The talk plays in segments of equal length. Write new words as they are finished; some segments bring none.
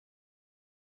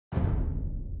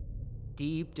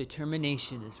Deep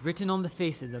determination is written on the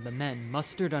faces of the men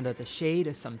mustered under the shade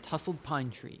of some tussled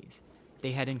pine trees.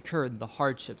 They had incurred the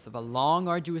hardships of a long,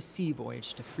 arduous sea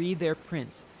voyage to free their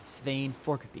prince, Sweyn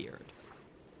Forkbeard.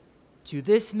 To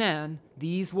this man,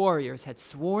 these warriors had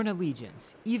sworn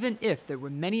allegiance, even if there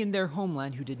were many in their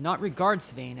homeland who did not regard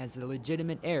Sweyn as the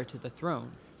legitimate heir to the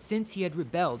throne, since he had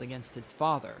rebelled against his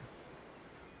father.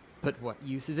 But what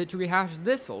use is it to rehash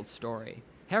this old story?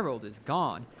 Harold is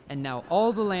gone, and now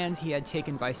all the lands he had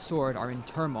taken by sword are in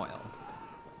turmoil.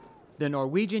 The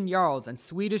Norwegian Jarls and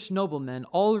Swedish noblemen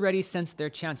already sensed their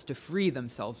chance to free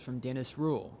themselves from Danish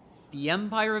rule. The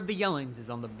empire of the Jellings is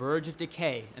on the verge of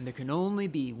decay, and there can only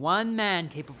be one man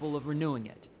capable of renewing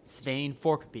it, Sweyn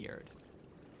Forkbeard.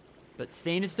 But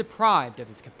Sweyn is deprived of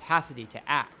his capacity to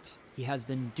act. He has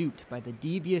been duped by the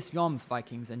devious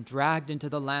Jomsvikings and dragged into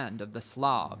the land of the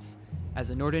Slavs. As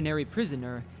an ordinary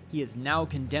prisoner, he is now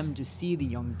condemned to see the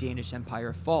young Danish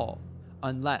empire fall,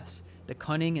 unless the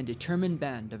cunning and determined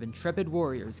band of intrepid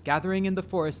warriors gathering in the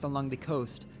forests along the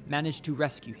coast manage to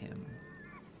rescue him.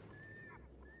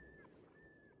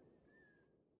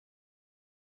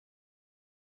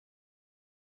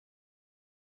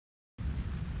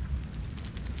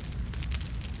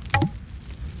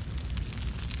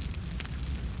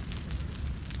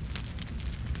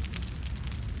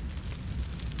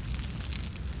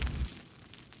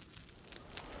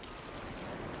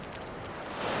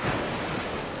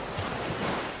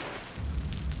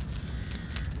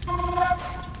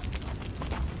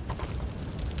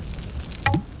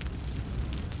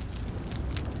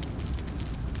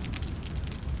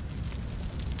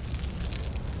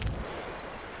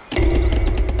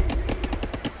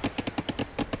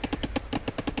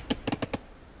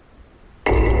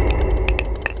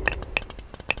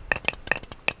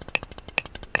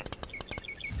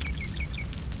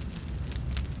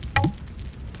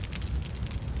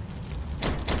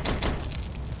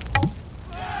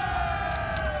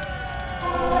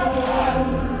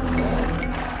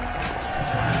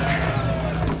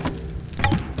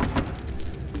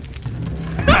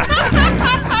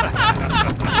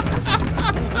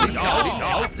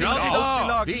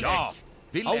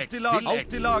 Alltid lagi.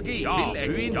 Alltid lagi. Ja,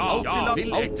 alltid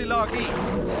lagi. Alltid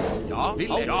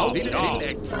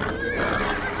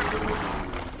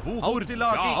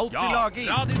lagi.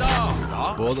 Ja,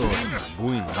 Både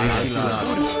Buin,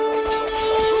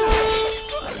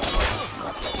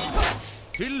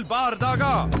 til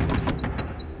bardaga.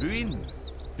 Uin.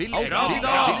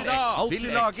 Alltid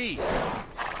lagi.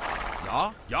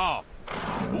 Ja.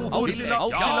 Alltid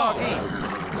lagi.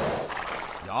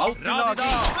 Alltid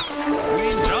lagi.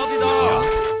 Uin, radida.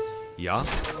 Ja.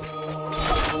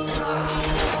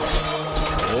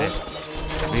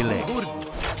 Vilek.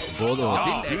 Både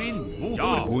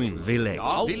Buin, Vilek.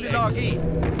 Alltid lagi.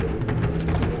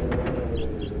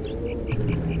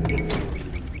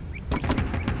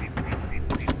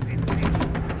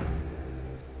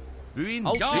 Uin,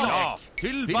 ja.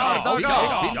 Til bardaga.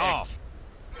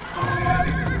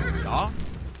 Ja.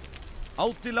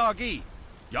 Alltid lagi.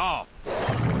 Ja.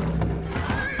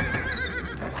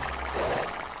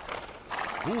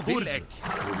 Vilek.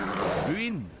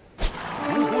 Uin.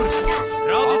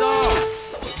 Radida.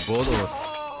 Både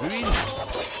Uin.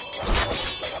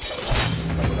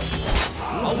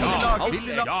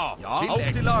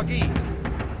 Alltid lagi.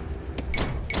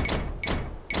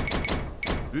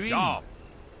 Uin.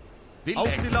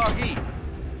 Alltid lagi.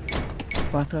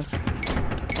 Water.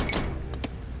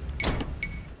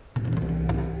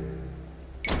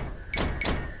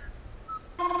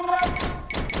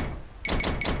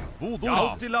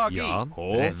 Alltid lagi. Ja,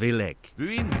 Vilek.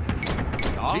 Uin.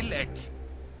 Ja. Vilek.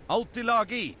 Alltid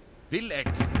lagi. Vilek.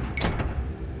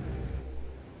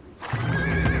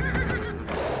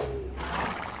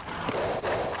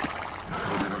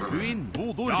 Uin.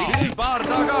 Bodor. Til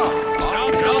bardaga.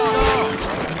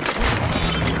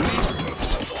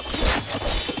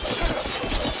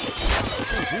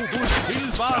 Bodor til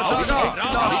bardaga.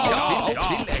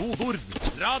 Bodor.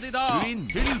 Radida. Uin.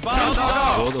 Til bardaga.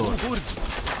 Bodor.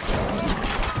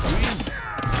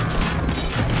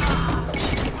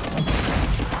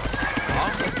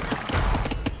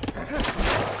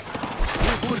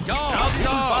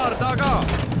 Bardaga.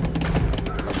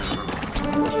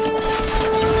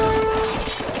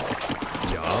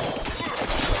 Ja.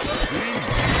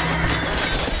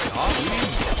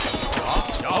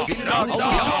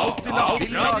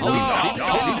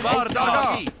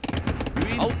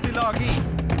 Alltid lagi.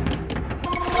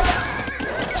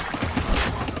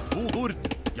 Bodor.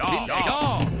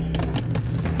 Ja.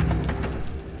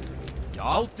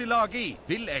 Alltid lagi.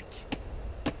 Vilek.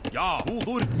 Ja.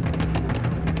 Bodor.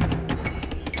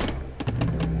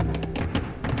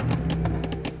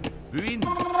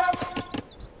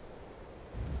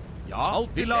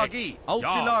 Alltid lagi.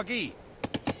 Alltid lagi.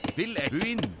 Vil ek.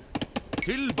 Buin.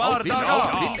 Til bardaga.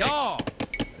 Ja.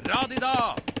 Radida.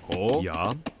 Ko.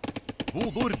 Ja.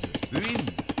 Bodord. Buin.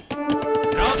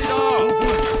 Radida.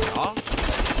 Bodord. Ja.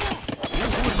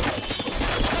 Bodord.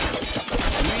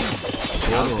 Buin.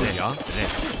 Bodo. Ja.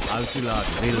 Rett. Altilag.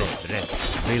 Vilek. Rett.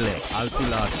 Vilek.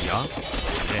 Altilag. Ja.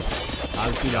 Rett.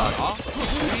 Altilag. Ja.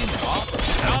 Buin. Ja.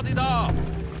 Radida.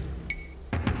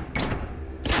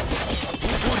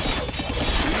 Bodord.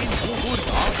 Buin. Bodord.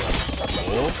 Ja.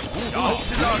 Ja.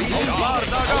 Til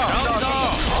bardaga. Radida.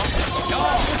 Ja.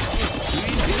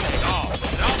 Buin. Ja.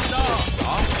 Radida.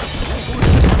 Ja. Bodord.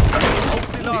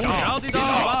 Radida.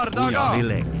 Bardaga.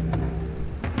 Vilek.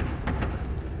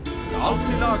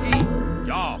 Alltid lagi.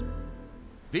 Ja.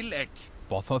 Vil ek.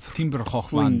 Bothodd Timberchoch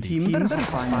Sweyn Wandi.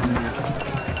 Timberhochwandi.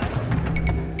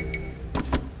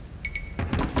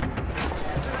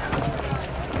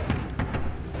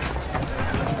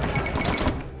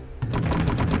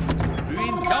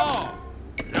 Buin. Ja.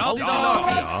 Radida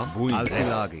lagi. Ja. Buin.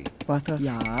 Altilagi. Bothodd.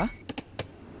 Ja.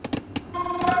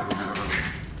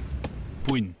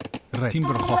 Bwyn. Red.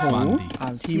 Timberchoch Ho. Wandi.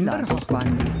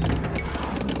 Timberhochwandi.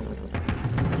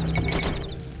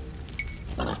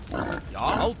 Ja.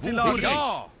 Alltid lagi.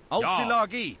 Ja. Alltid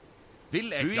lagi.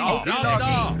 Vil ek. Ja.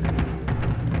 Radida.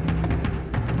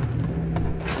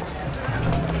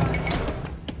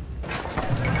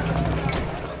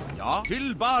 Ja.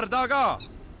 Til bardaga.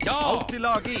 Ja. Alltid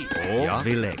lagi. Ja.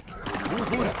 Vilek.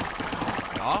 Bodord.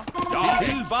 Ja. Ja.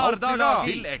 Til bardaga.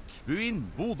 Vil ek.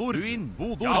 Buin. Bodord. Buin.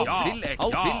 Bodord. Ja. Vil ek.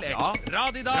 Ja. Vil ek. Ja.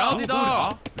 Radida.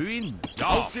 Radida. Buin. Ja.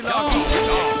 Alltid lagi.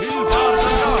 Ja. Til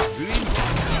bardaga. Buin.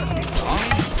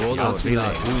 Bodo.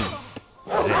 Vilek. Buin.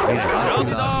 Rett. Vilek. Radida.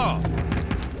 Altilag.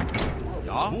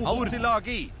 Ja. Alltid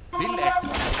lagi. Vil ek.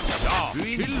 Ja.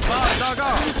 Buin. Til bardaga.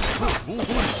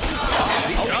 Bodord. Ja.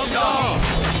 Radida.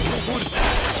 Bodord.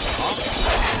 Ja.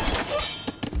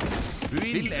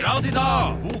 Buin. Radida.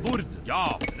 Bodord. Ja.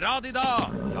 Radida.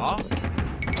 Ja.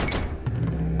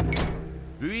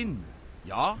 Buin.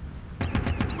 Ja.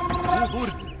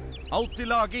 Bodord. Alltid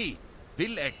lagi.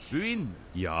 Vil ek. Buin.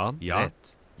 Ja. Ja.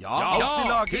 Rett. Ja. Alltid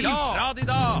lagi. Ja.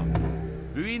 Radida.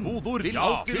 Buin. Bodord. Vil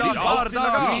alltid lagi.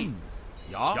 Bardaga.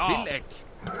 Ja. Vil ek.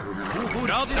 Bodord.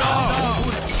 Radida.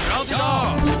 Bodord. Radida.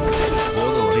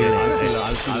 Bodo. Vilek.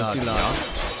 Altilag. Ja.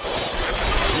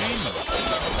 Buin.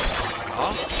 Ja.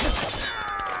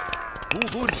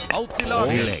 Bodord. Alltid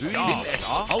lagi. Vil ek. Buin. Vil ek.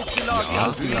 Ja. Alltid lagi. Ja.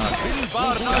 Alltid Buin. lagi. Til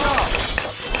bardaga.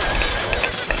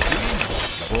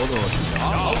 Bodo. Ja.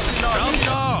 Alltid lagi.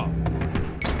 Ja.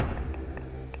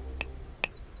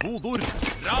 Bodord.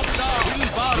 Radida. Til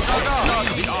bardaga.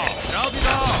 Ja.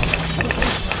 Radida.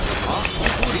 Bodord. Ja.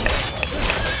 Bodord.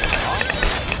 Ja.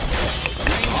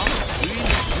 Buin.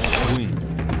 Buin. Buin.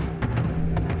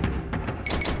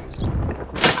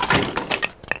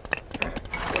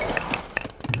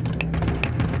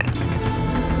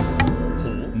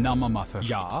 Namamather.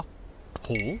 Ja.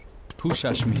 Ho.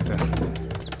 Pushashmither.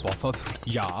 Bothodd.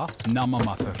 Ja.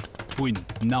 Namamather. Bwyn.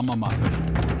 Namamather.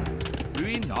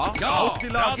 Buin. Ja.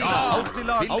 Alltid lagi. Alltid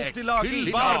lagi. Alltid lagi.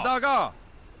 Til bardaga.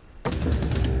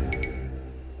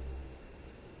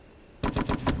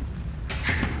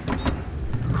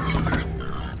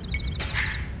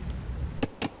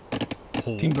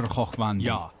 Ho. Timberchoch Wandi.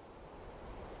 Ja.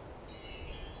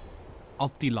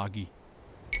 Altilagi.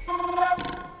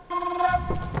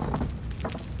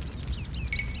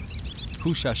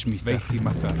 Pushashmither.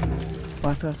 Veithimather.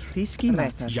 Bothodd. Risky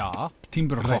Mather. Ja.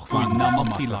 Timberchoch Wandi.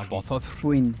 Namamather. Bothodd.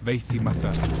 Sweyn.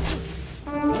 Veithimather.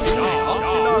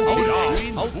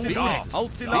 Alltid lagi.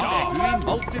 Alltid lagi. Buin.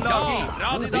 Alltid lagi.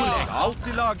 Radida.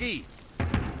 Alltid lagi.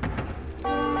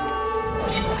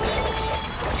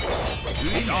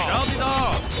 Buin. Radida.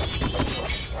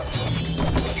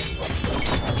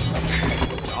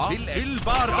 Ja. Til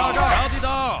bardaga.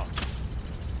 Radida.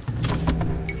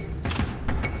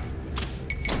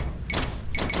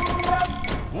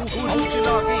 Alltid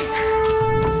lagi.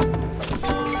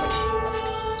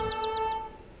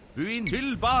 Buin.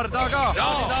 Til bardaga.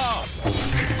 Radida.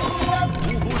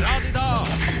 Radida.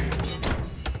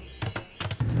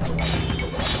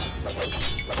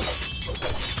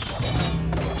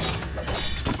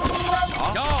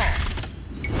 Ja.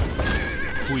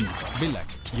 Bwyn. Vilek.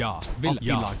 Ja.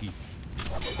 Altilagi.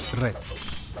 Red.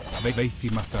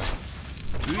 Veithimather.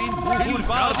 Buin. Til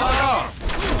bardaga.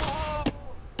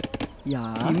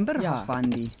 Ja.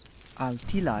 Timberhochwandi.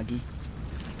 Altilagi.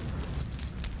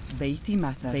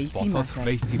 Veithimather. Bothodd.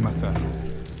 Veithimather.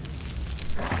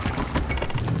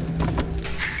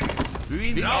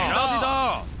 Buin.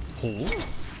 Radida. Ho.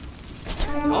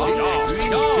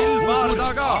 Buin. Til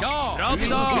bardaga.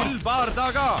 Radida. Til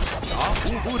bardaga.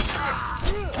 Bord.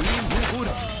 Buin, bord.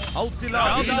 Alt i lag.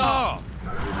 Radida.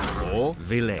 Og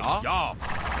Villek. Ja.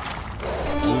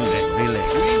 Villek.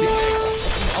 Buin,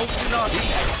 alt i lag.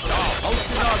 Ja, alt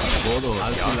i lag. Både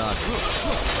Altilag.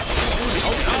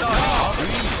 Alt i lag.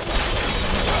 Buin.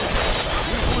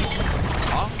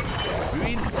 Ja,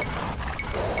 buin.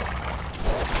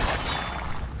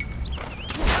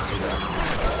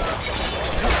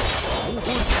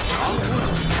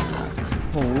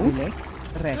 Villek.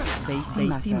 Ret.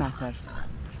 Beiti matter.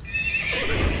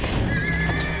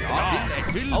 Ja,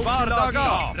 til bardaga.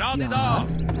 Radida.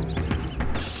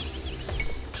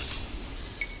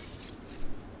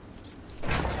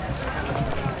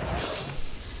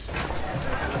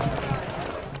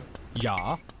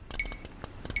 Ja.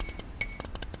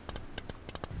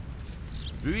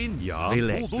 Buin, ja.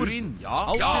 Villek. Buin, ja.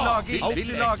 Alt i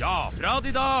lag. Ja,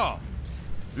 radida.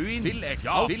 Buin,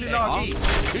 ja. Alt i lag.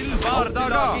 Til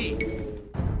bardaga.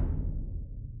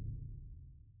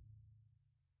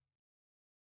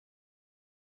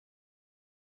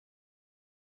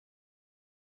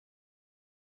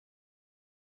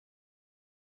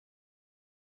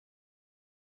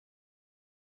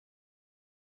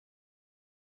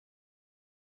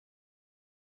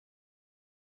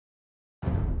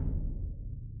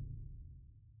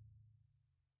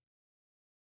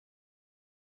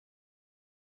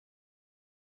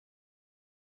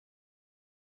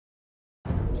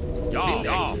 Ja,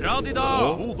 radida.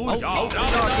 Alt i lag.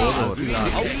 Buin,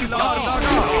 alt i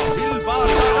bardaga. Til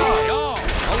bardaga. Ja,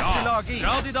 alt i lag.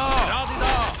 Radida. Ja,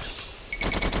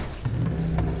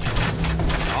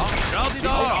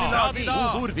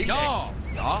 radida.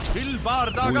 Ja, til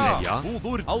bardaga. Ja.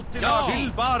 Alt i lag.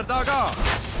 Til bardaga.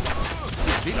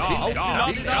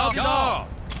 Radida.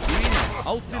 Buin,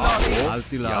 alt i lag.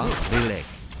 Altilag. Villek.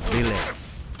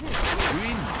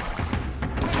 Buin.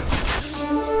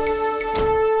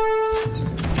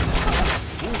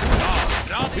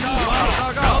 Radida.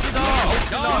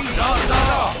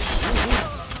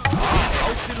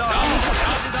 Alt i lag.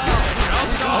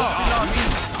 Radida.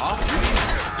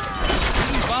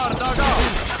 Til bardaga.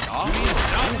 Ja,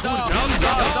 radida.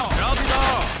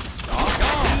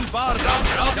 Til bardaga.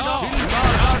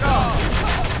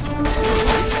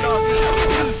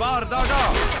 Til bardaga.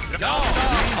 Ja,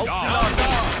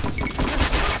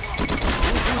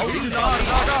 alt i lag. Til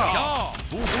bardaga.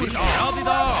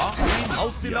 Radida.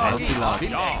 Alt i lag.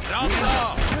 Ja, radida.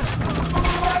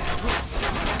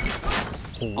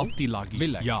 Altilag.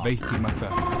 Villek. Ja. Beiti matter.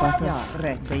 Water.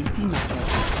 Ret. Beiti matter.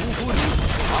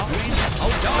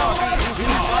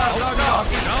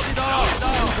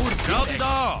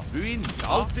 Radida. Buin,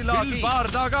 alt i lag. Til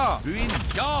bardaga. Buin,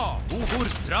 ja.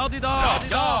 Radida.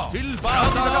 Til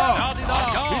bardaga.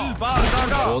 Til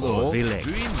bardaga. Både Villek.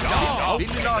 Buin, ja. Alt i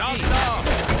lag.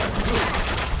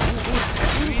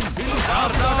 Buin, til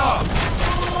bardaga.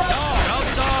 Ja,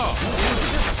 radida.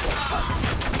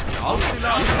 Alt i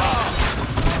lag.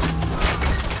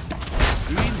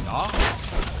 Buin, ja.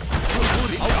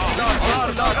 Alt i lag.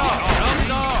 Bardaga.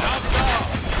 Radida.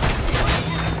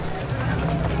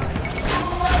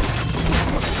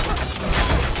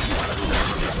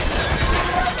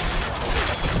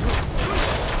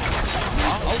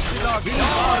 Alt i lag. Bardaga. Buin,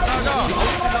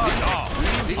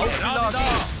 alt i lag.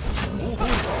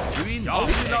 Buin, alt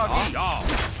i lag. Buin, ja.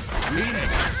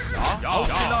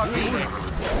 Alt i lag.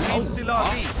 Alt i lag. Buin, alt i lag.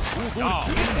 Ja.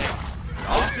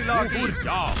 Alt i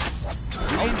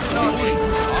lag.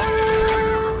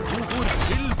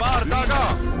 Til bardaga.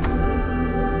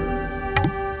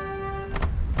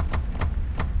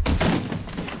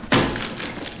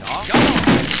 Ja.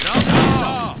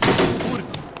 Radida.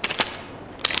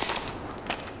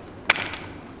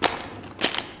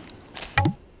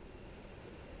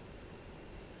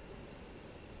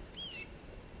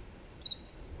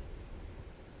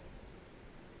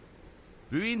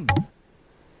 Buin.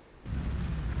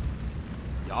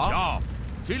 Ja.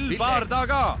 Til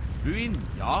bardaga. Buin,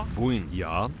 ja. Buin.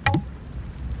 Ja.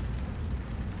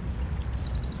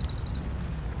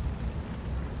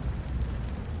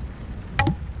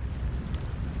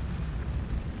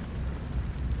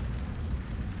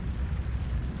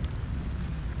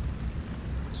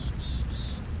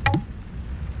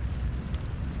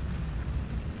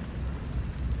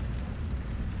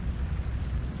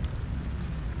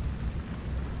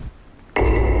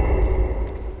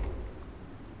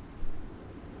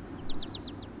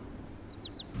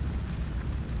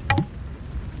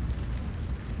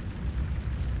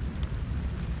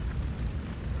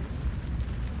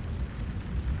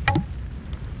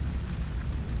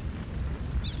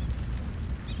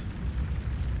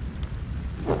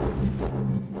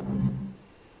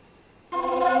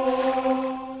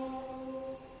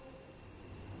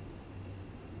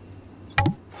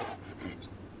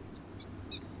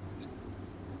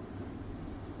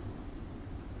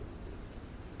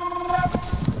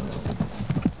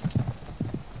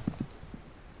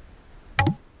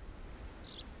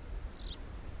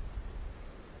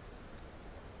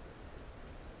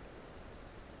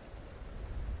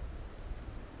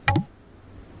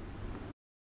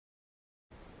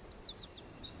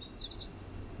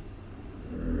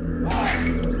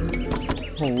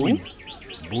 Buin.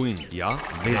 Buin, ja.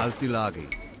 Vil. Altilagi.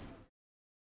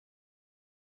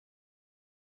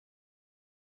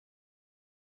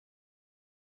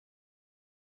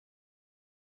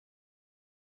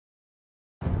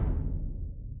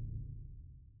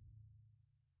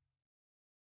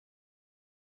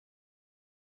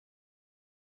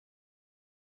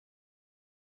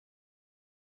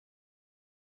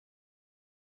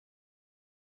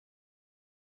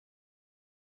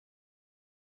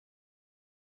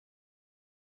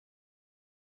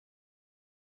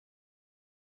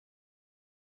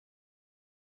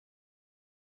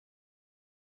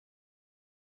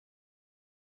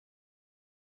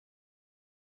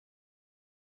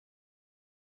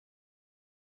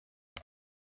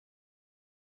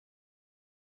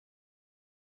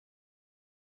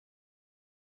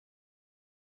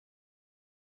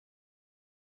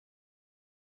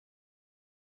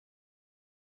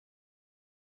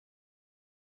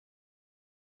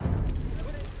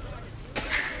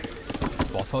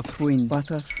 Bothodd. Buin.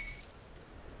 Butter.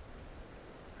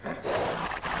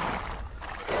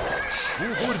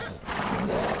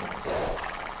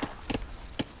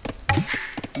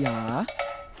 Ja.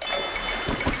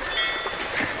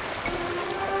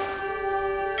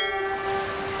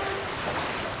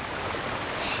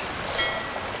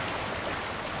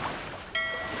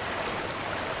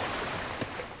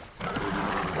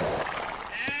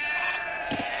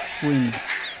 Buin.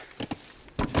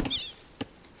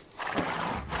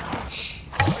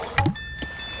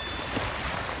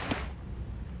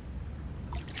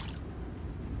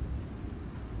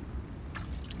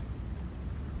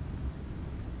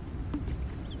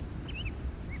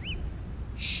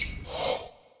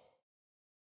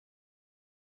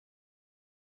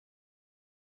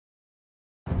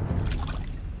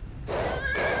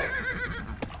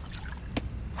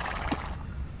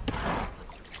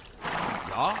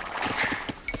 Ja.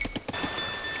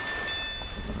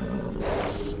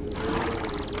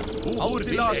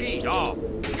 Altilagi. Ja.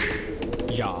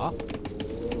 Ja.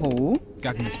 Ho.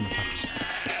 Gagnismithar.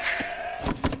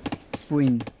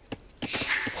 Buin.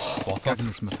 Bothodd.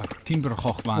 Gagnismithar.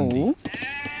 Timberchoch Wandi. Ho.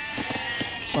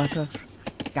 Butter.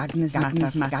 Gagnes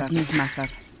matter.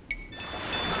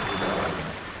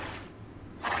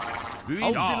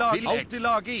 Buin.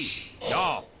 Altilagi.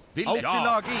 Ja.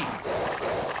 Altilagi.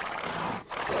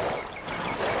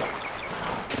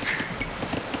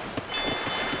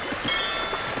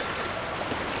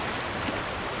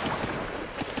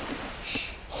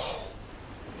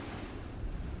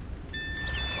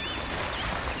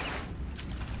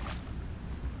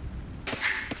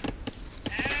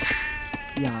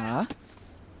 Ja.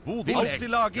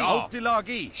 Altilagi.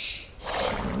 Altilagi.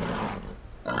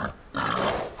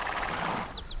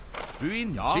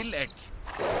 Buin. Villek.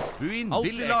 Buin.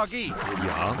 Altilagi.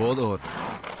 Ja. Bodor.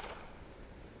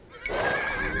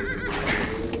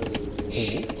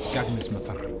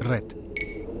 Gagnismithar. Red.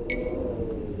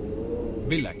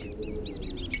 Bilek.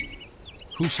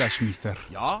 Hushashmithar.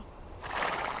 Ja.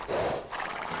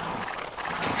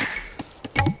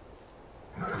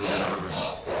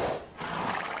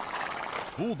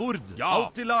 Bodord. Ja.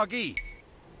 Altilagi.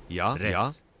 Ja.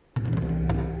 Ja.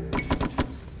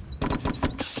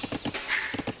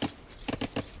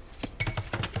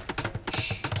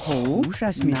 Ho.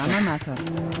 Nama matter.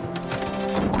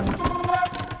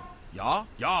 Ja.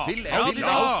 Ja.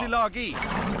 Altilagi.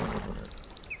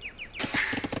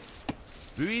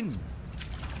 Buin.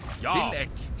 Ja. Villek.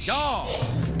 Ja.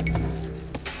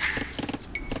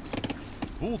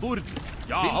 Bodord.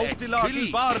 Ja. Altilagi.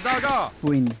 Til bardaga.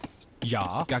 Buin.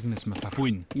 Ja. Gagnismithar.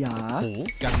 Buin. Ja. Ho.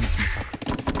 Gagnismithar.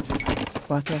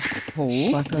 Butter. Ho.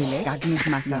 Butter. Gagnes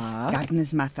matter. Ja.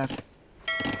 Gagnes matter.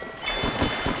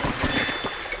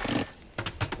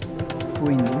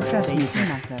 Buin. Baby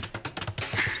matter.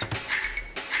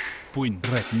 Buin.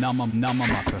 Red.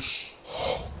 Namamathar.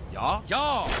 Ja.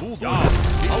 Ja. Bodord. Ja.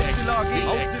 Altilagi.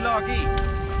 Altilagi.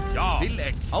 Ja.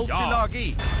 Villek.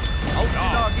 Altilagi.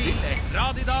 Altilagi. Villek.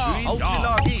 Radida.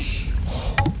 Altilagi. Villek.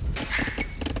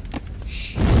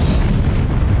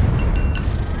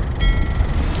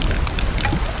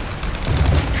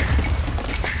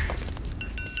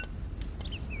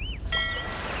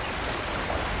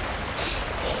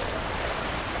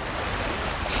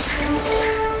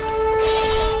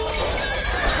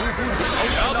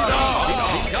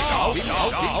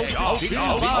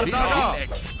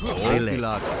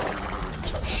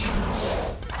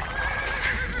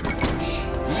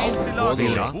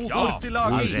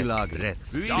 Altilagi. Rätt.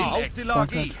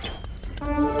 Altilagi.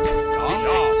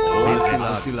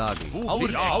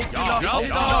 Altilagi.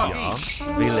 Altilagi. Ja.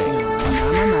 Villek.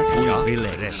 Nama matter. Ja.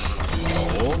 Villek. Rätt.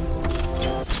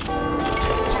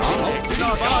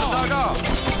 Bardaga!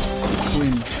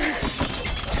 Sweyn.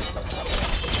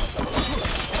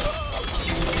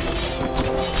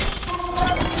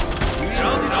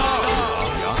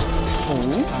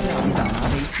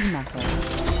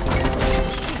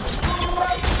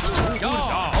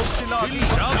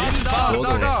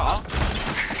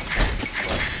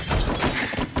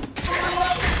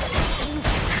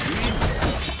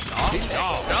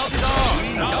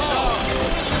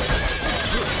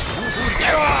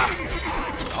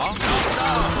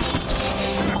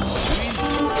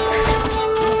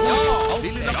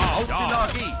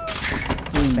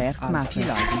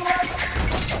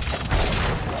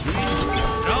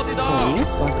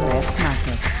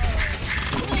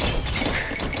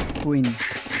 Sweyn.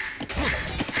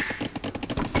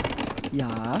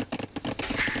 Ja.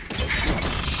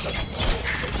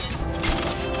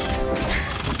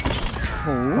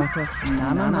 Ho.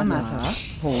 Nama mata.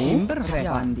 Ho.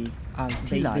 Imberrebandi.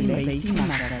 Altilagi.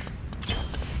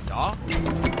 Ja.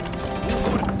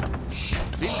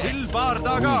 Til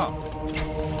Bardaga!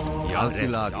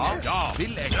 Altilagi. Ja.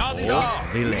 Til Radida!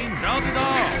 Villek. Radida!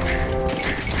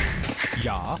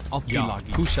 Ja,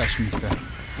 altilagi. Húsasmíðar.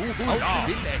 Ja.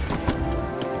 Villek.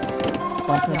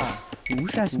 Bata.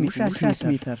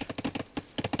 Húsasmíðar.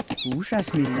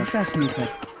 Húsasmíðar.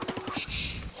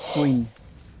 Sweyn.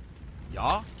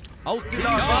 Ja.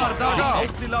 Altilagi. Bardaga!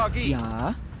 Altilagi!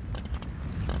 Ja.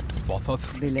 Bothað.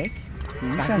 Villek.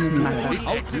 Húsasmíðar.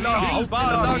 Altilagi.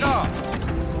 Bardaga!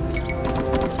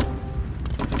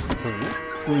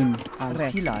 Sweyn.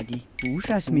 Altilagi.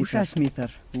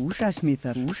 Húsasmíðar. Villek.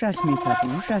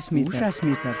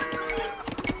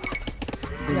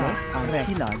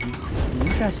 Altilagi.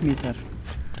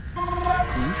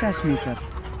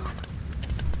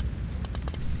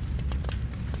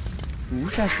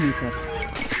 Húsasmíðar.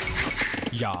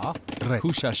 Ja, rétt.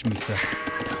 Húsasmíðar.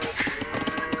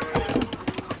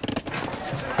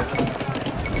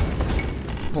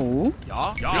 Ho.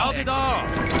 Ja. Radida!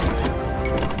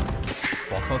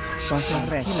 Bothað.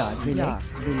 Villek.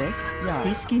 Ja.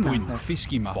 Búinn.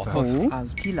 Fiskimaður. Ho.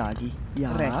 Altilagi. Ja.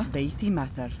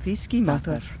 Veiðimaður.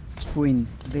 Fiskimaður. Sweyn.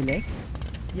 Villek.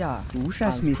 Ja.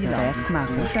 Húsasmíðar.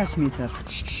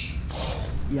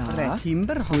 Ja.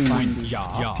 Timberhóvandi.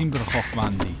 Ja,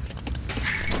 timberhokkvandi.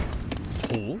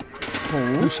 Ho.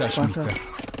 Húsasmíðar.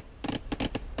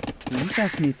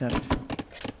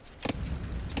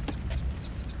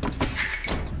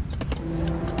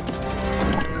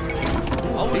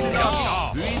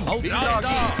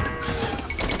 Radida!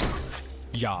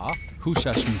 Ja,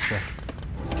 húsasmíðar.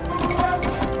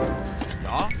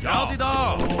 Ja.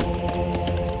 Radida!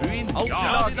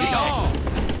 Radida!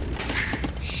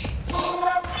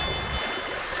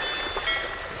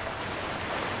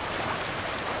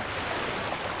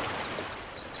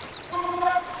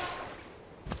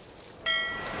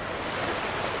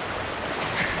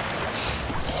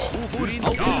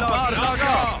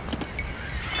 Bardaga!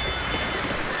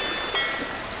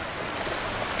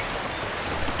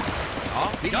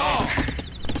 Ja.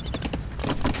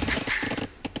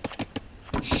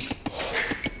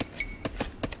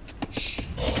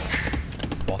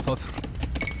 Bothað.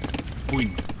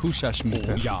 Búinn.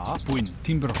 Húsasmíðar. Ja, búinn.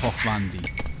 Timberhokkvandi.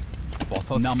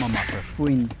 Bothað. Namamaður.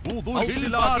 Sweyn. Til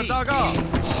Bardaga!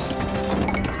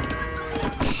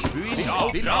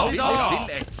 Radida!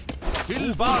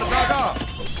 Til Bardaga!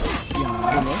 Ja.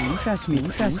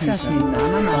 Húsasmíðar.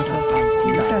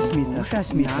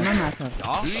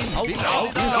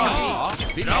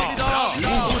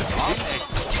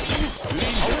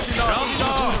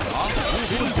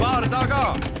 Til Bardaga!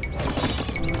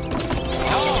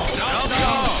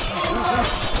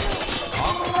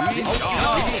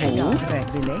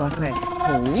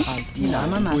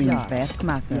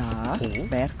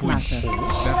 Verkmaður.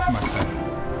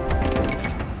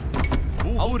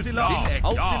 Altilagi!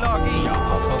 Ja,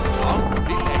 bothað.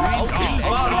 Til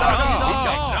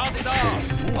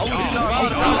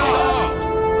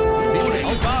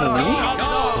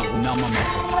Bardaga! Namamaður.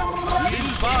 Til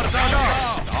Bardaga!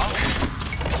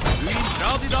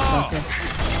 Radida!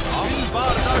 Til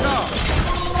Bardaga!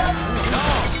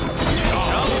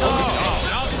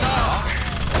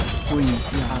 Sweyn.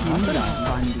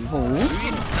 Timberhóvandi. Ho.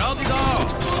 Radida!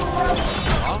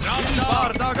 Til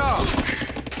Bardaga!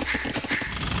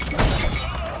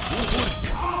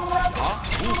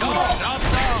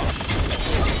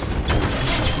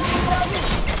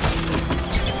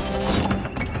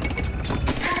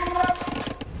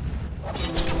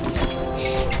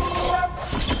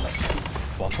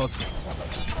 Bothað.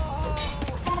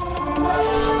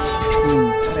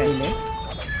 Villek.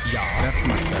 Ja,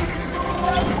 verkmaður.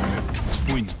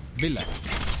 Búinn. Villek.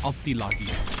 Altilagi.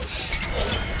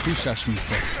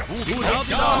 Húsasmíter.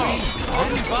 Radida.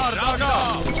 Til bardaga.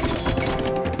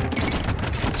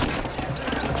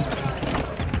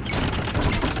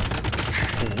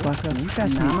 Water.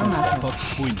 Húsasmíter.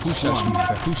 Búinn.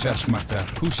 Húsasmíter. Húsasmíter.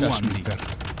 Húsasmíter.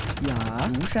 Ja,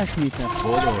 húsasmíter.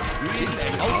 Bodor. Til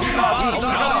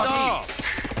bardaga.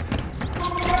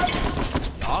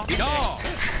 Ja.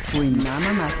 Búinn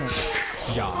námamater.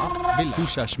 Ja, vil.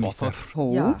 Húsasmíter.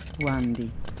 Ja,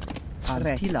 Wandi.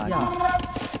 Artilagi. Ja.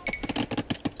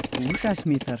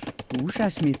 Húsasmíter.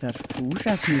 Húsasmíter.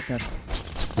 Húsasmíter.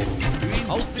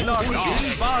 Til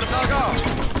bardaga.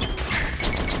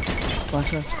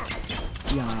 Water.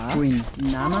 Ja. Búinn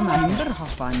námamater.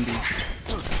 Wandi.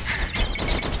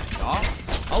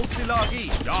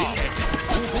 Altilagi. Ja.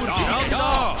 Radida.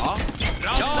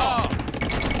 Radida.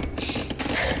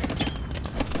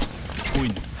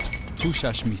 Búinn.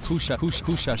 Húsasmíter.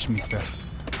 Húsasmíter.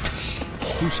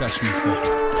 Húsasmíter.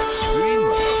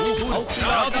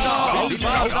 Radida. Til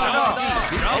bardaga.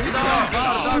 Radida.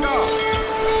 Bardaga.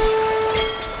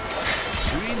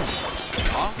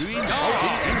 Radida.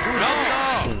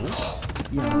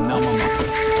 Ja. Námamater.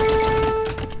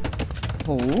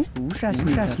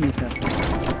 Húsasmíter.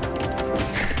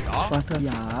 Water.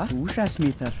 Ja.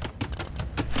 Húsasmíter.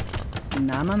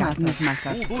 Námamater.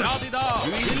 Radida.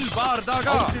 Til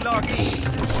bardaga. Altilagi.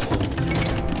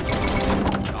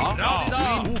 Radida.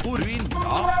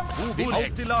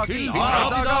 Altilagi.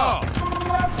 Bardaga.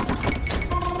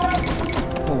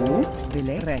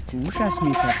 Ville rett.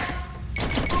 Húsasmíter.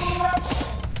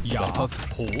 Ja, það.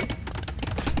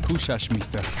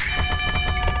 Húsasmíter.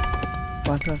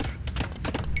 Water.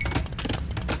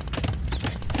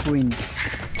 Búinn.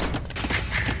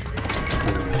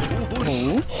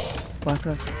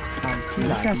 Water.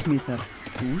 Húsasmíter.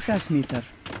 Húsasmíter.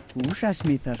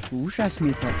 Húsasmíter.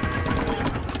 Húsasmíter.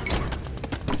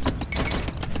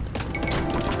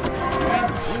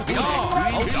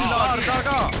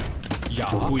 Bardaga. Ja,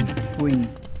 búinn. Búinn.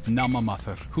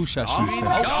 Námamater. Húsasmíter.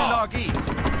 Altilagi.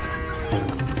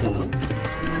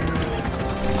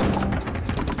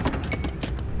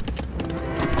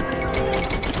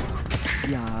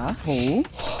 Ja.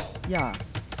 Ja.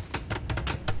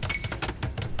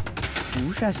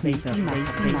 Húsasmíter.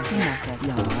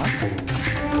 Ja.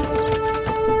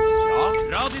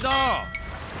 Radida.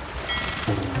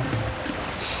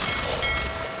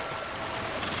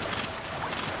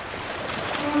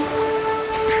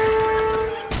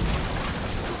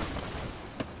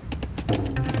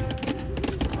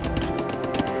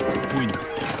 Búinn.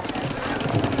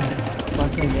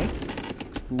 Water.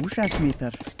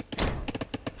 Húsasmíter.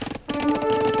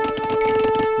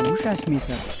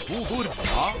 Húsasmíter.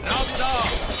 Radida.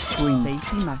 Búinn.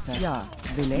 Veikimater. Ja.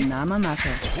 Ville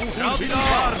námamater. Radida.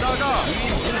 Bardaga.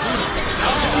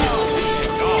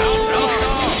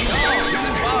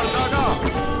 Bardaga.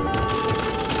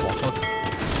 Water.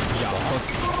 Ja, það.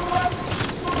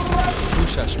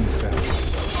 Húsasmíter.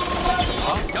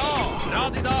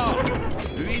 Radida.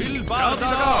 Til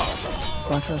bardaga.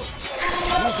 Water.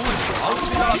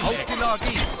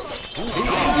 Altilagi.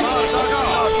 Bardaga.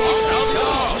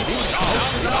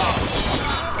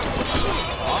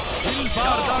 Til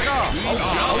bardaga.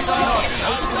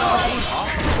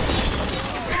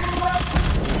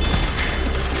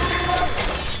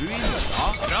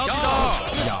 Radida.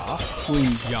 Ja,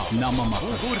 Búinn. ja,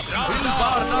 námamater. Til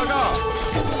bardaga.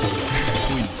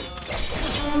 Búinn.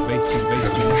 Veitum.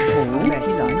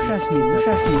 Rettila.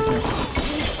 Húsasmíter.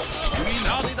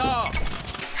 Radida.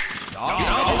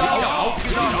 Bardaga.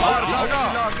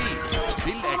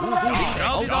 Til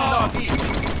Radida.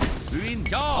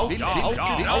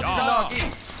 Altilagi.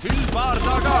 Til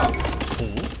bardaga.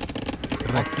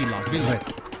 Rettilag. Vil rett.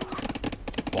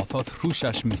 Water.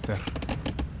 Húsasmíter.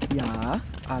 Ja.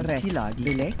 Artilagi.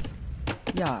 Ville.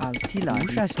 Ja. Artilagi.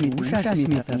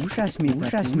 Húsasmíter.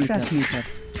 Húsasmíter.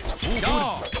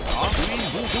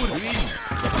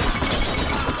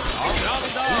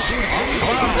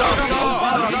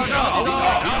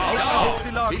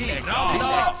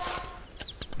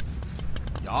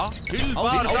 Ja, til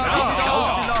bardaga.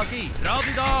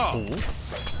 Radida.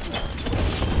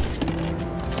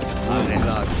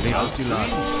 Altilagi.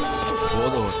 Altilagi.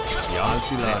 Bodor. Ja,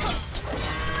 altilagi.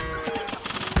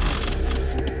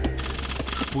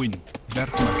 Búinn.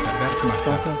 Verkmættar.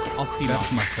 Allt í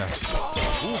verkmættar.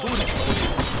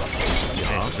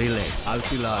 Ja, ville.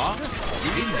 Altilagi.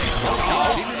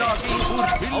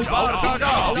 Til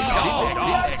bardaga.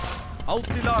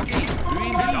 Altilagi.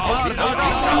 Til bardaga.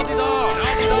 Radida.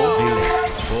 Ville.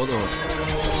 Bodor.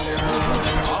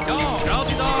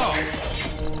 Radida.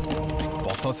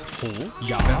 Water.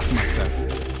 Ja, verkmættar.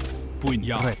 Búinn.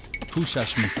 Ja, rett.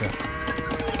 Húsasmíter.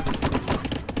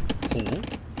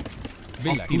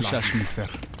 Ville. Húsasmífer.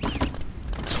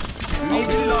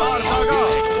 Til bardaga.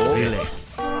 Ville.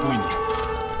 Queen.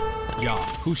 Ja.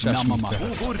 Húsasmífer.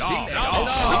 Bodur til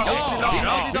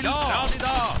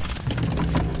radida.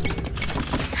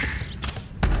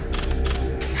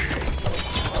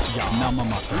 Ja.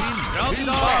 Namama.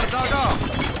 Radida. Bardaga.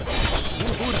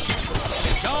 Bodur.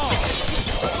 Ja.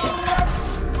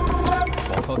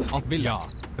 Bothos alt ville. Ja.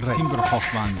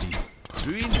 Timberhoff vandi.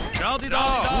 Buin. Radida.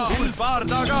 Til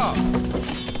bardaga.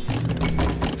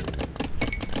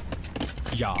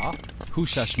 Ja.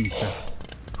 Húsasmífer.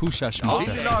 Húsasmífer.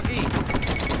 Altilagi.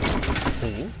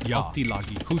 Ja.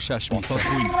 Altilagi. Húsasmífer.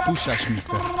 Queen.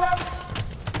 Húsasmífer.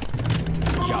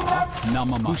 Ja.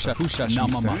 Namama. Húsasmífer.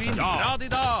 Buin.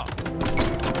 Radida.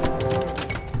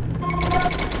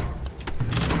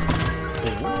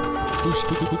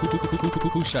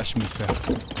 Húsasmífer.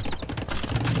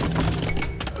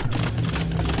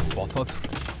 Bothos.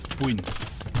 Queen.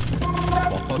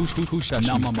 Bothos.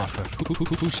 Húsasmífer.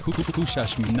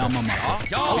 Húsasmífer. Namama.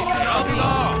 Ja. Radida.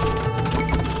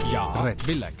 Ja. Red.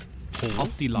 Villeg.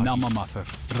 Altilagi. Namamafer.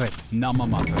 Red.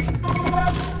 Namamafer.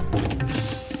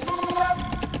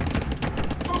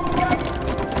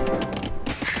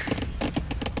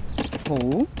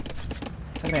 Ho.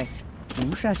 Red.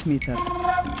 Húsasmíþar.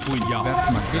 Queen. Ja.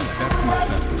 Verkmak. Villeg.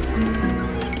 Verkmafer.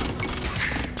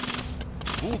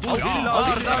 Bodur til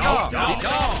bardaga.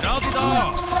 Radida.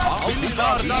 Til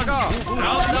bardaga.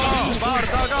 Radida.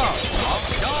 Bardaga.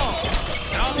 Ja.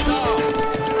 Radida.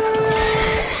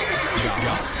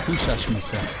 Ja.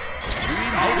 Húsasmífer.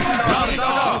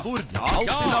 Radida. Bodur.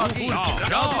 Altilagi.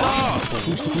 Radida.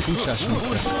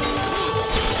 Húsasmífer.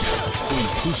 Queen.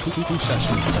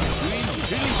 Húsasmífer.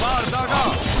 Til bardaga.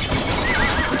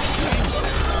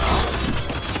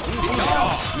 Ja.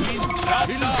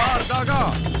 Til bardaga.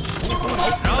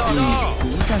 Radida.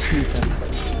 Húsasmíþar.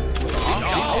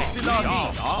 Altilagi.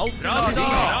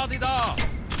 Radida.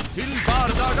 Til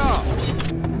bardaga.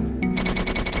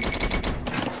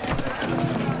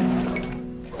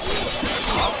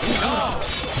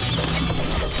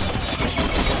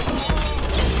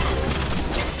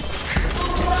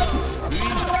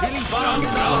 Til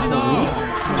bardaga.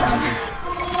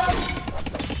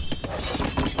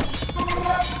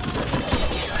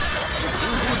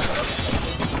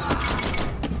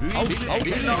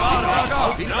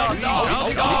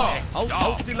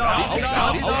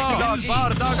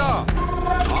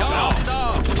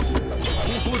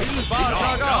 Til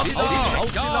bardaga. Til bardaga.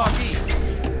 Altilagi.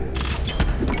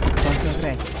 Bothos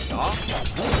red.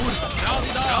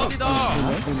 Radida.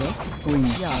 Ville. Queen.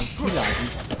 Ja. Altilagi.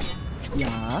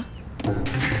 Ja.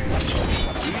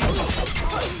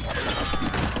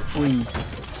 Queen.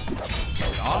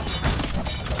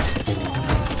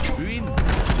 Buin.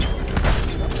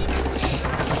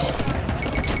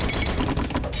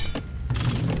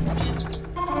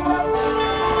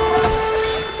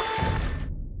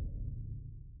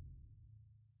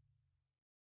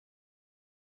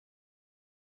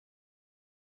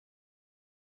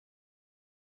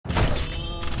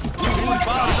 Til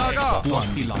bardaga.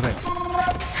 Altilagi.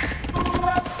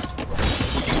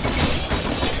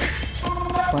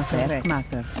 Bothos red.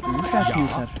 Mater.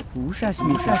 Húsasmíþar.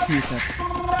 Húsasmíþar.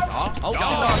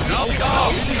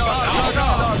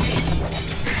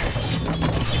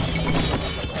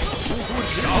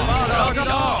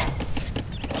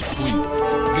 Queen.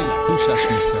 Ville.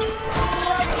 Húsasmífer.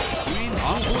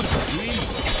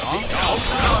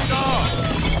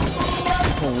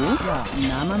 Ho. Ja.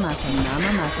 Namamafer.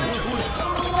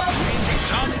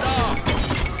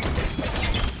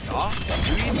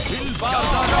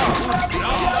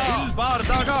 Til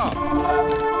bardaga.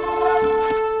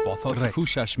 Bothos.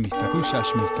 Húsasmífer.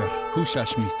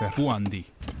 Húsasmífer. Buandi.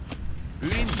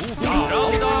 Buin.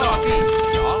 Radida.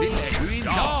 Buin.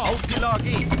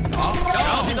 Altilagi.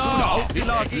 Radida.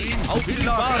 Til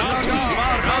bardaga.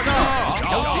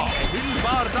 Til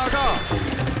bardaga.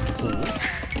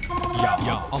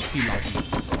 Ja. Altilagi.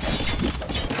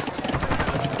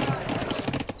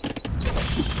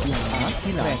 Ja.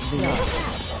 Red. Ville.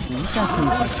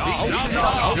 Húsasmíþar.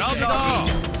 Radida.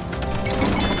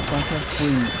 Bothos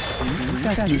Queen.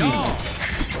 Húsasmíþar.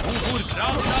 Bodur.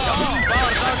 Radida.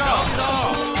 Bardaga.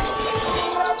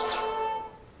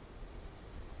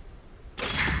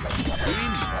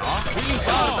 Buin. Til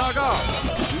bardaga.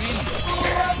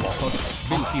 Bothos.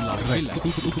 Ville.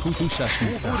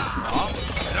 Húsasmífer.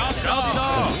 Radida.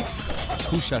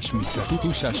 Húsasmífer.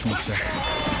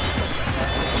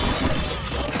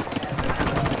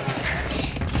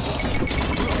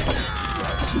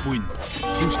 Queen.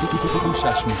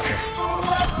 Húsasmífer.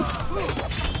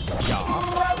 Ja.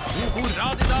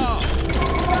 Radida.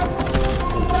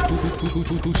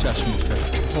 Hushashmifer.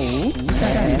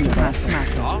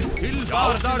 Ja, til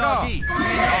Bardagi.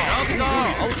 Radida,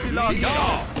 Altilagi.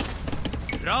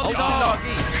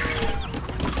 Radidagi.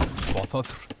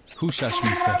 Bothothr.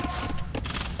 Hushashmifer.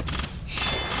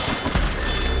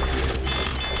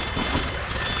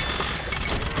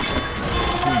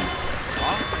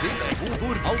 Ja, til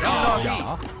Bodur, Altilagi.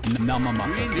 Ja.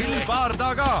 Namamafer. Til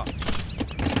Bardaga.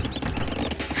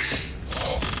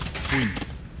 Queen.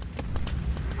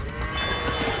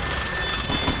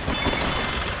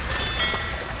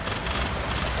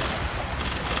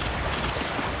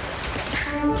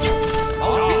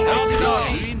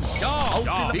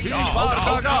 Til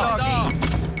Bardaga.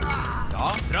 Ja,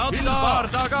 Radida.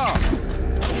 Bardaga.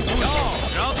 Ja,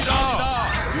 Radida.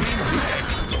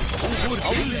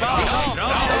 Til Bardaga.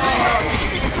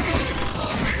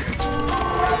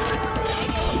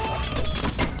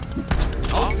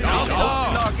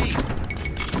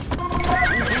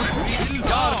 Til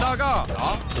Bardaga.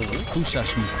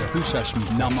 Hushashmifer.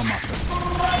 Hushashmifer. Namamafer.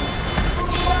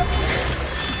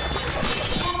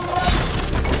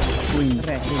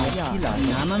 Bilek. Ja.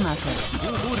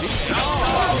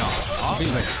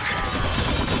 Bilek.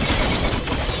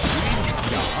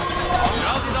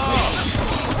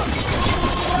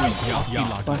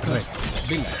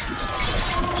 Bilek.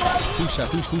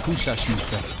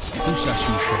 Hushashmifer.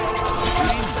 Hushashmifer.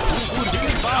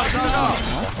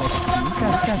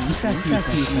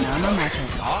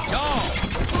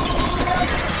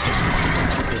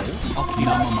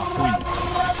 Namamafer.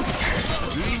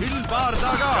 Til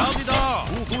Bardaga. Radida.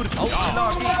 Bodur,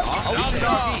 Altilagi.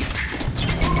 Altilagi.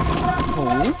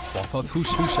 Bothothr.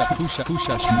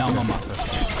 Hushash. Namamafer.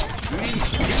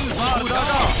 Til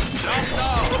Bardaga. Radida.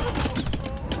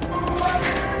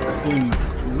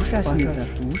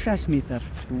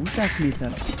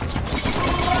 Ushasmitter.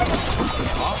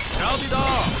 Radida.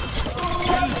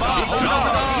 Til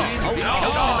Bardaga.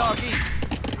 Altilagi.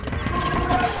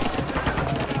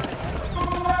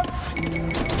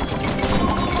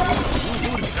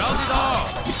 Radida.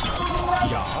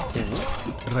 Ja.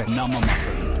 Red.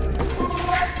 Namamafer.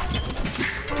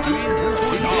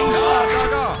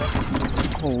 Bardaga.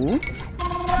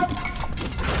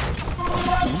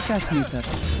 Ushasmitter.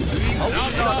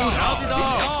 Radida.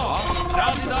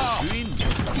 Radida.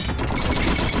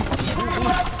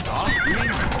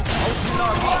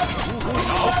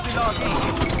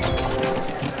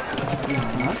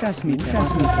 Ushasmitter.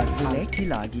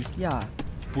 Lekilagi. Ja.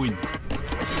 Point.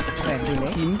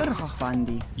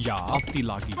 Timberhochbandi. Ja.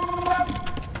 Altilagi.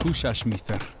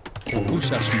 Hushashmifer.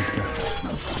 Hushashmifer.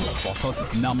 Bothothr.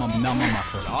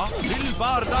 Namamafer. Ja, til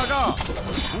Bardaga.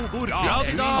 Bodur,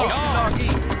 Radida. Altilagi.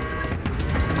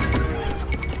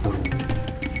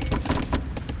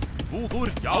 Bodur,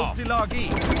 Altilagi.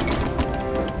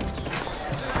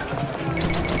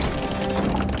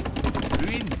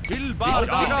 Til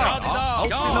Bardaga.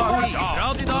 Altilagi.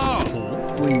 Radida.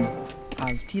 Queen.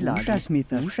 Altilagi.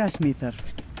 Ushasmitter. Ja.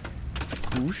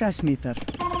 Hushashmifer.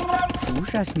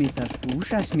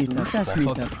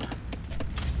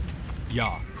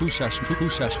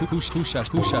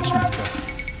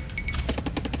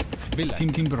 Bilek.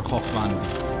 Timberhochbandi.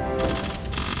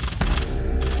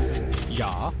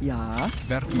 Ja. Ja.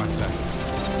 Werkmaker.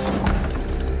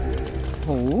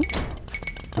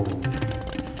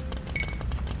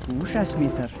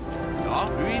 Ushasmitter. Ja,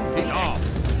 til ja.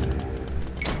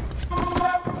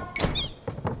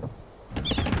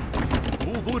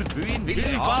 Bodur,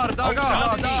 til Bardaga.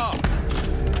 Radida.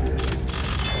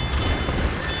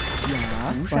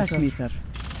 Ja. Ushasmitter.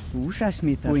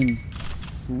 Queen.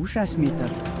 Ushasmitter.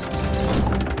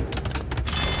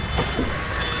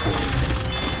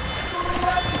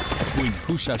 Queen.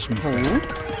 Hushashmifer.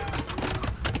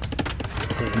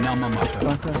 Namamafer.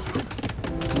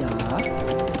 Ja.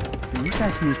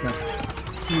 Ushasmitter.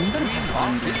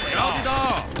 Timberhochbandi. Radida.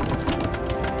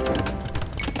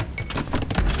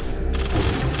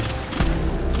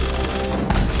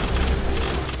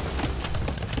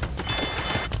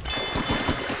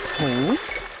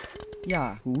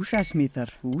 Ja. Ushasmitter.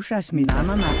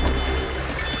 Namamafer.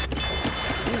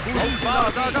 Til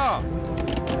Bardaga.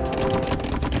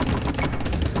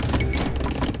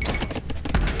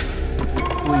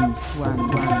 Queen.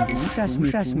 Wandi.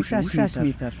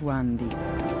 Ushasmitter. Wandi.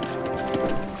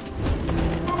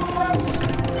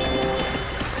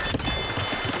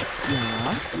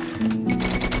 Ja.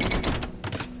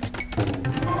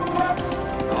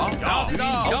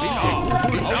 Radida.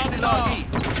 Altilagi.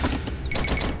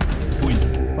 Point.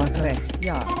 Portret.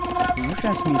 Ja.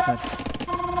 Ushasmitter.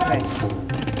 Red.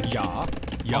 Ja.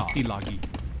 Altilagi.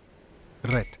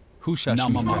 Red.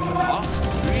 Hushashmifer.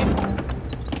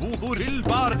 Bodor til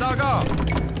bardaga.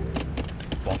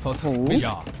 Bothoth.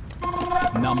 Ja.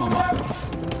 Namamath.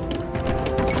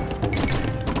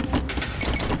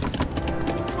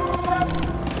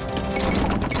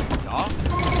 Ja.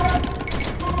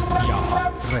 Ja.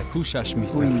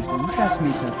 Rekushashmither. Sweyn.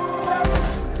 Ushasmither.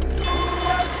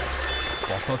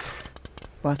 Bothoth.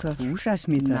 Bothoth.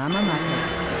 Ushasmither. Namamath.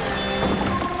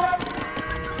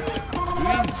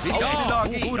 Buin til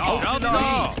Altilagi. Radida.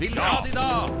 Til Radida.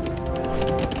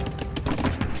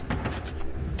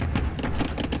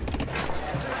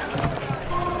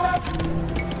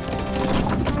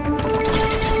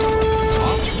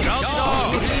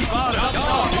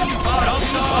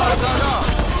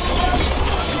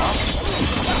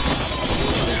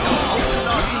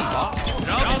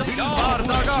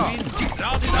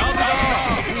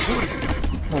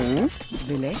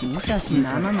 Vilek. Ushasmither.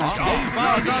 Namamath.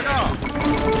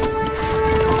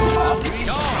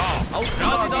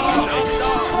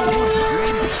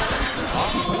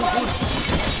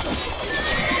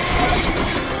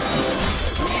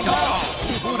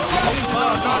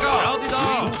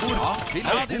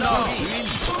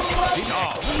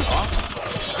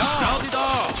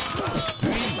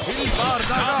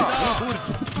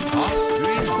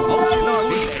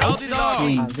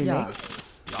 Vilek.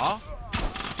 Ja.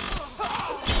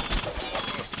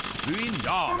 Buin,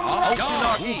 ja.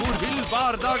 Altilagi. Til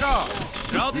bardaga.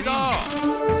 Radida.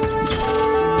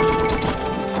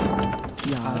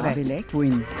 Ja. Vilek.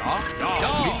 Sweyn.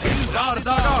 Ja. Til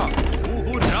bardaga.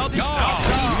 Bodor radida.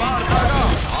 Til bardaga.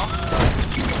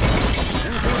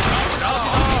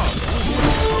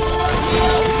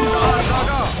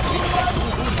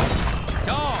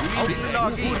 Ja.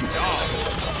 Altilagi. Ja.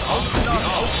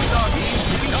 Altilagi.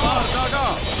 Til bardaga.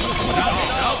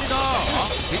 Radida.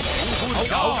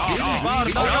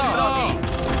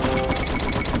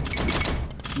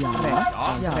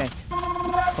 Ja. Rett.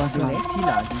 Vilek.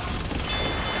 Tilagi.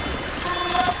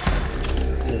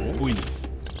 Buin.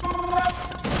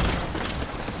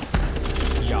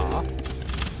 Ja.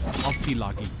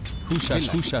 Altilagi.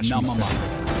 Hushashmither. Namamath.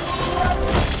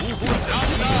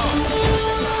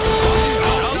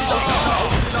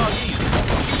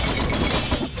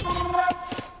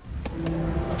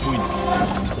 Buin.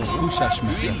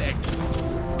 Hushashmither.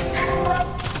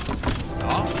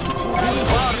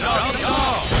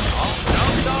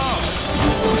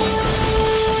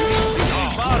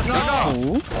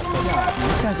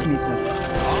 Ushasmither.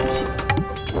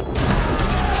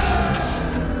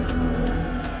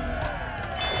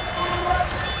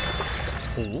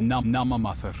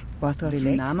 Namamather. Bothoth.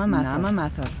 Vilek.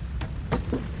 Namamath.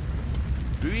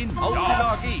 Buin,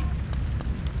 Altilagi.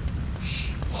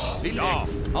 Ja.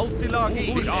 Altilagi.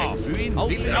 Buin,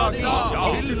 til Radida.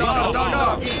 Til bardaga.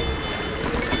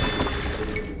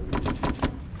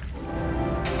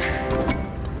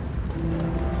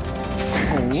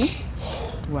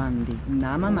 Wandi.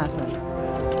 Namamath.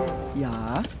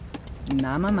 Ja.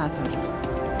 Namamath.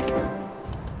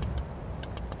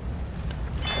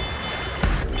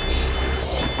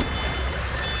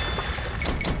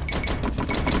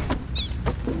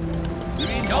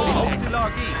 Buin,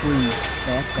 Altilagi. Sweyn.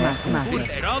 Back. Til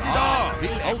Radida.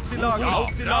 Til Altilagi.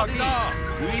 Radida.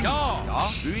 Buin, ja.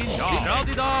 Buin, til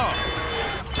Radida.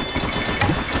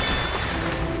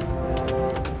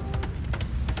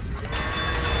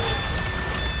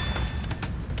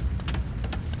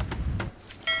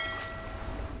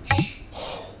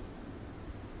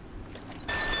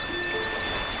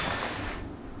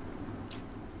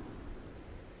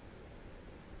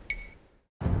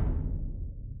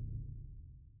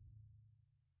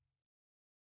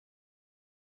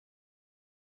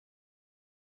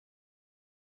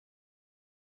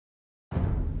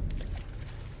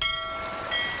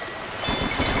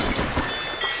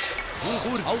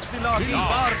 Altilagi.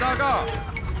 Bardaga.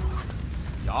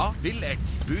 Ja. Vilek.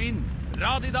 Buin.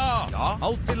 Radida. Ja.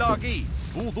 Altilagi.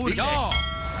 Bodor. Ja.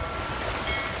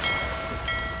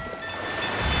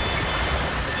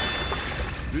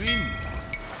 Buin.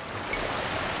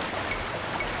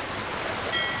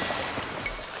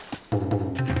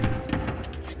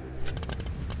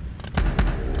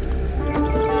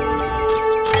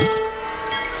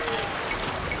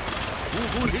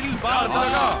 Bodor til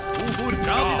bardaga. Bodor.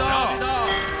 Radida.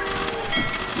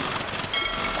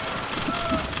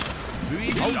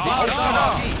 Buin.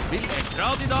 Altilagi. Vilek.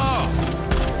 Radida.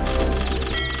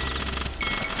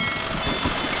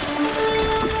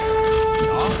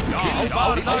 Ja.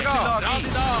 Bardaga.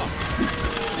 Radida.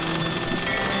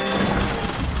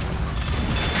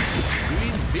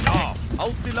 Buin. Vilek.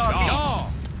 Altilagi. Ja.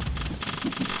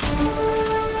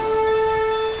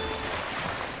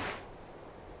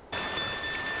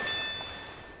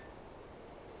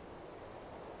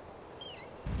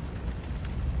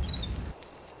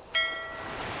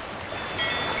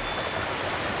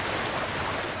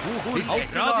 Bodor vil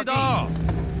ek. Radida.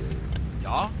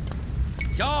 Ja.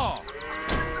 Ja.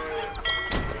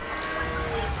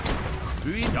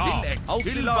 Buin vil ek.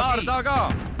 Til bardaga.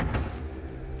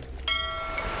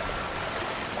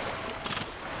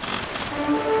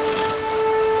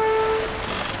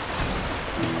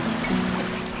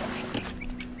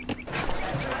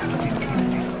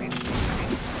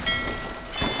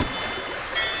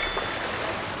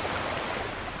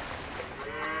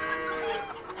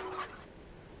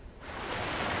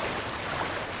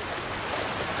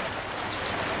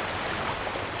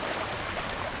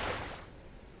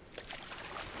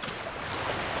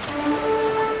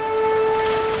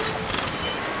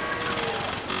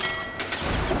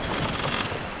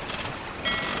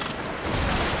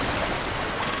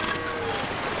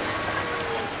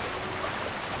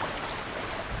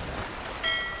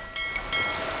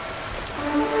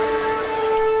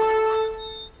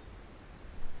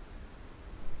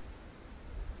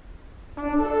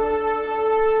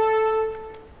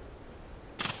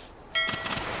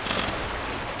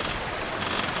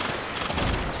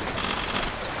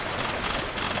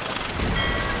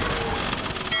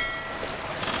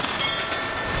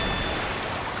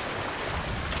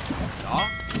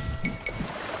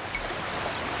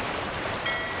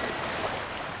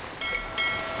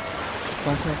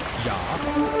 Ja.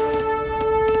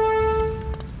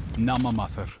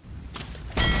 Namamather.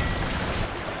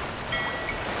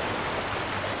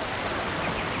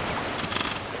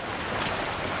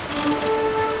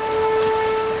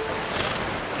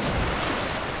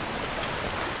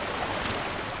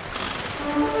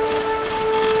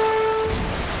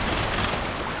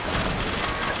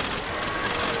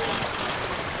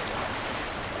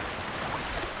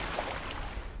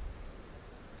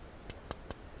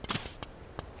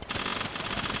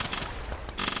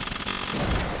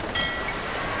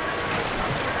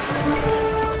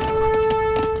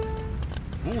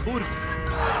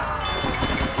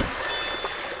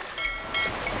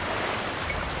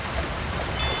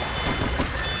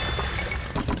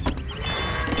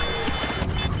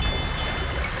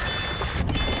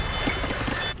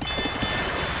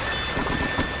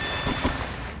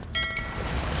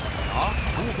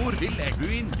 Vil ek.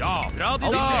 Buin. Ja.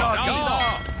 Radida. Radida.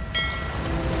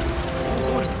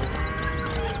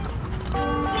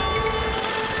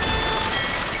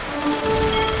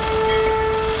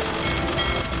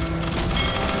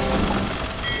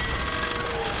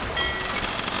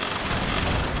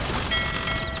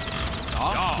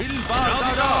 Til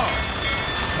bardaga.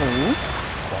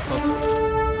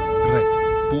 Red.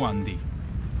 Puandi.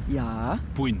 Ja.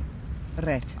 Puin.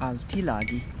 Ret.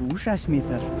 Altilagi.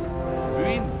 Ushasmither.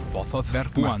 Buin. Bothoth ver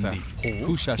puandi.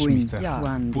 Hushashmither.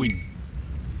 Puin. Puin.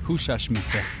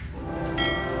 Hushashmither.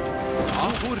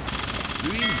 Ahur.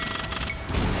 Buin.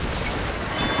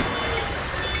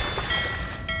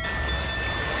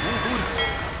 Ahur.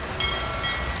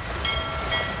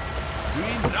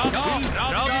 Buin.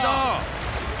 Radida.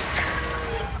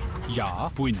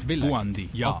 Ja. Puin. Puandi.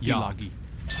 Ja. Ilagi.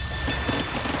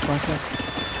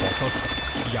 Bothoth.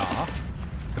 Ja.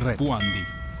 Red. Puandi.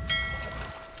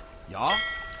 Ja.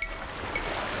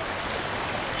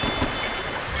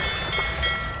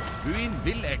 Buin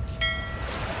vil ek.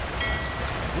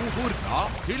 Bodor. Ja.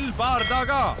 Til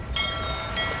bardaga.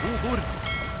 Bodor.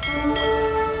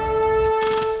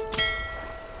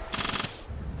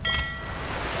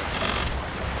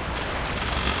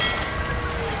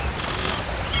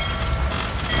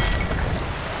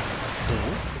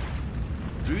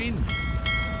 Buin.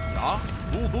 Ja.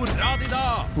 Bodor.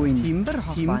 Radida. Puin.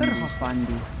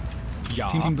 Timberhoffandi. Ja.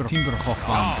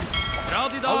 Timberhoffandi.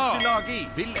 Radida. Altilagi.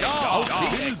 Vil ek. Ja.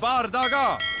 Til bardaga.